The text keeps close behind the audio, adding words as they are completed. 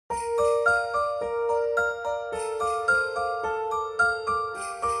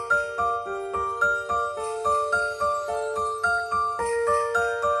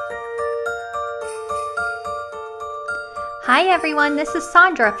Hi everyone, this is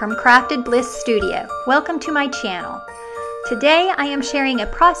Sandra from Crafted Bliss Studio. Welcome to my channel. Today I am sharing a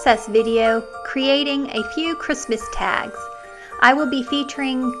process video creating a few Christmas tags. I will be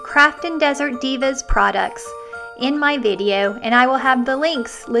featuring Craftin Desert Divas products in my video, and I will have the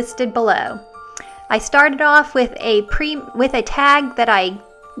links listed below. I started off with a tag that I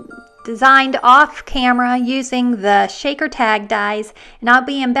designed off camera using the shaker tag dies, and I'll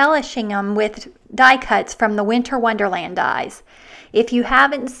be embellishing them with die cuts from the Winter Wonderland dies. If you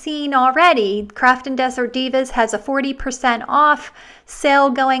haven't seen already, Craftin Desert Divas has a 40% off sale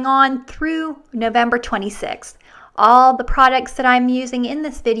going on through November 26th. All the products that I'm using in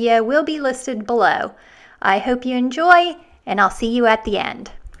this video will be listed below. I hope you enjoy, and I'll see you at the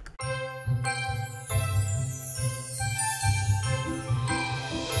end.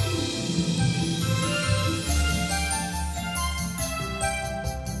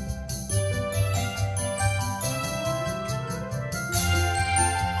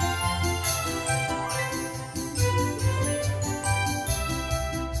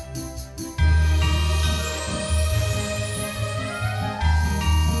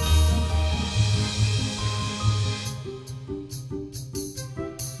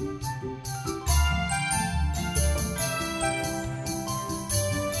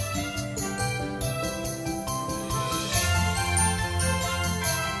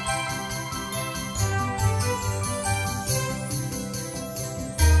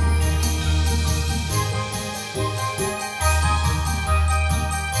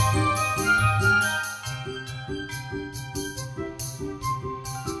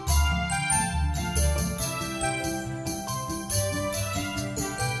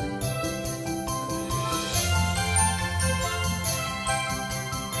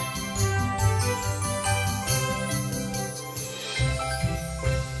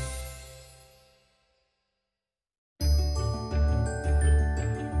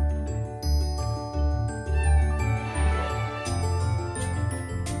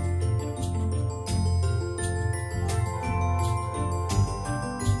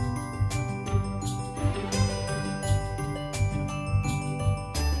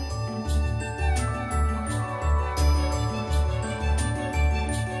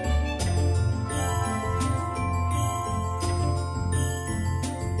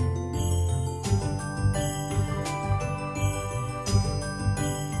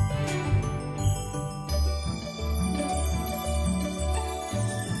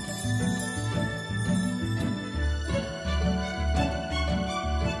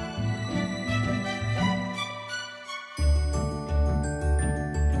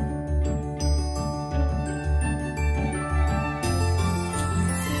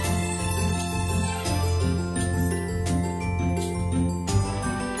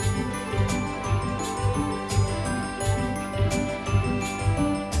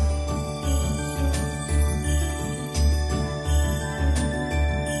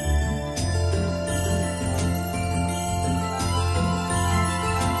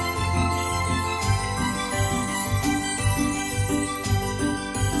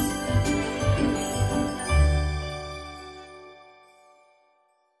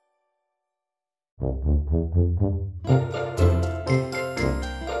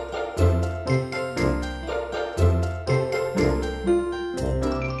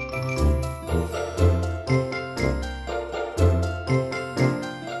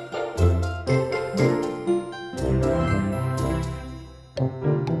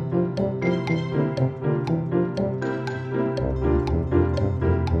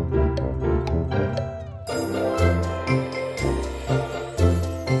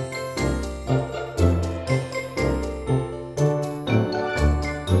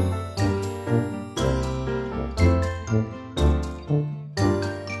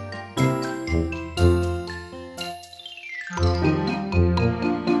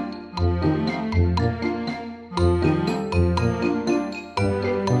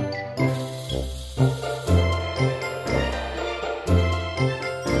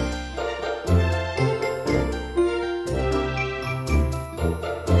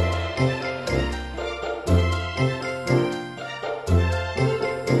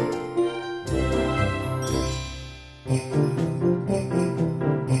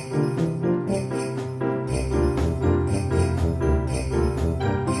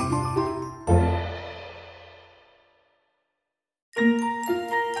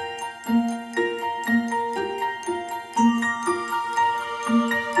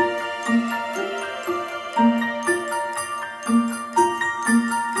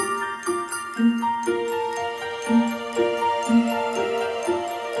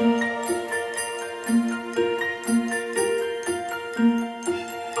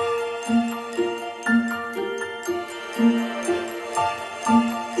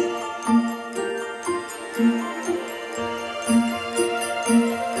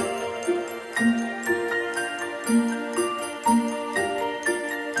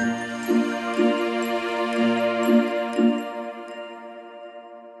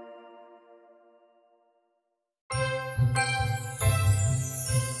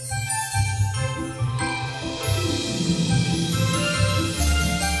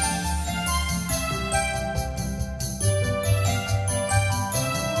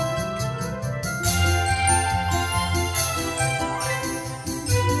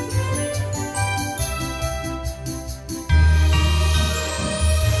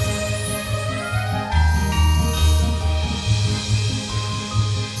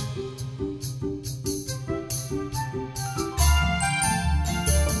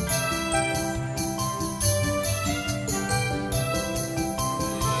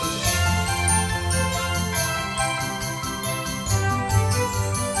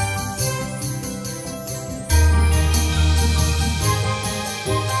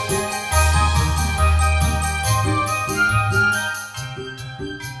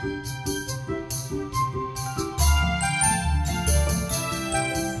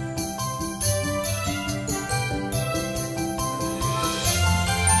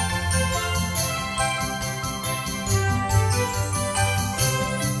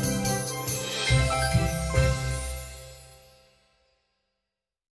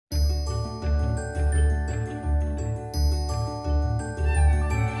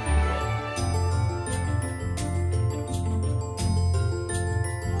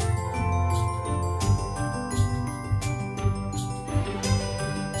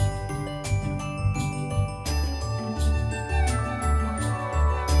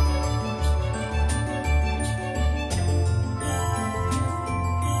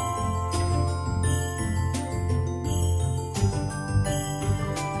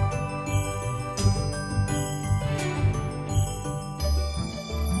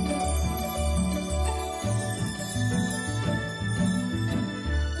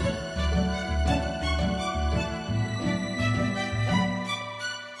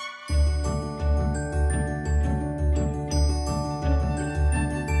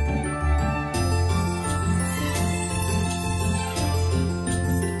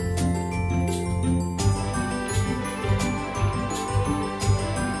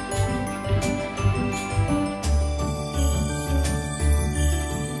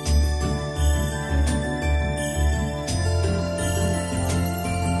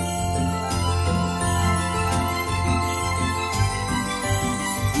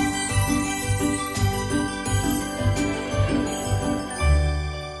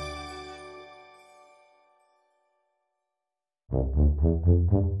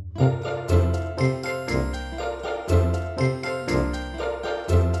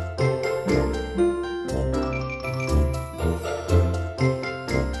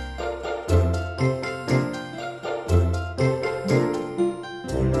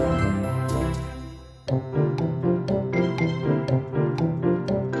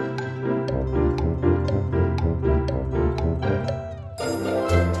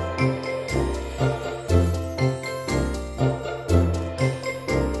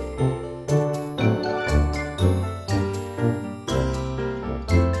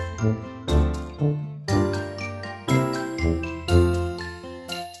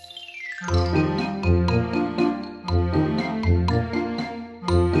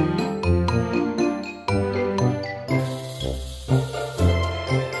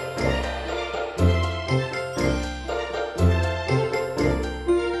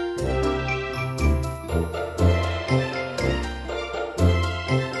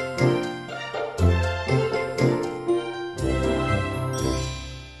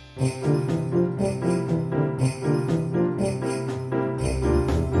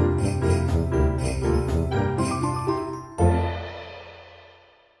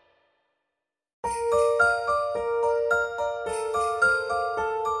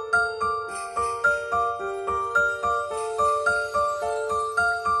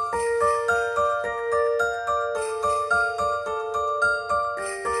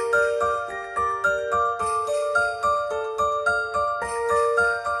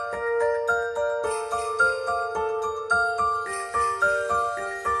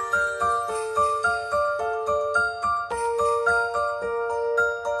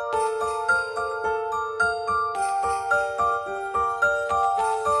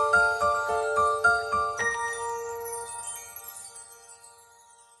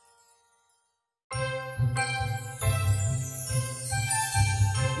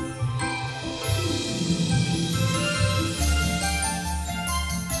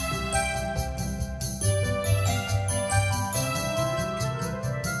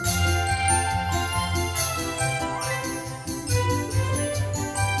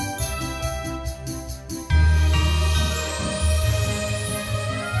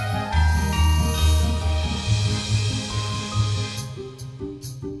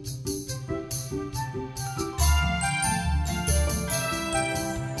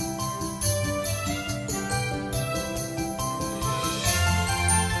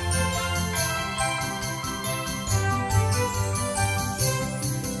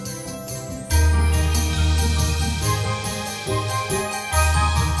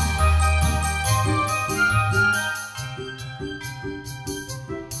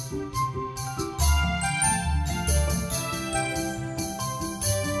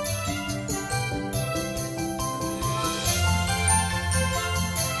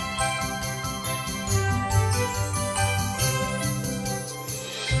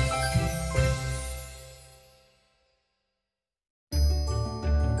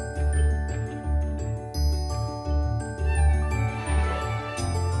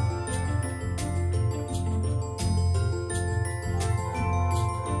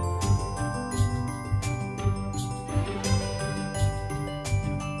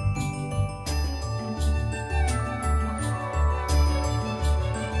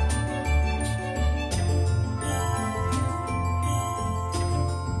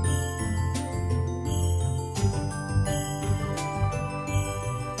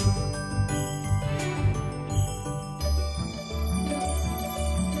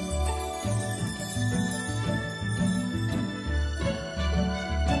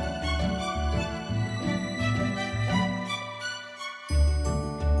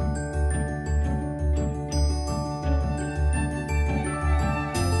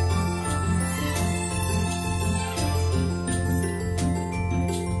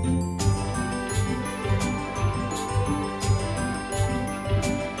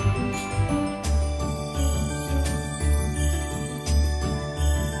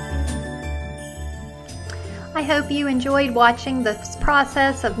 I hope you enjoyed watching this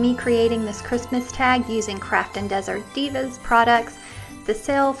process of me creating this Christmas tag using Craftin Desert Divas products. The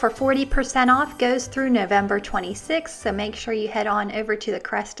sale for 40% off goes through November 26th, so make sure you head on over to the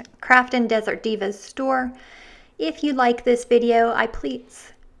Craftin Desert Divas store. If you like this video,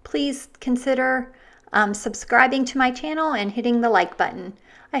 please consider subscribing to my channel and hitting the like button.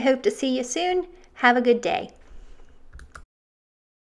 I hope to see you soon. Have a good day.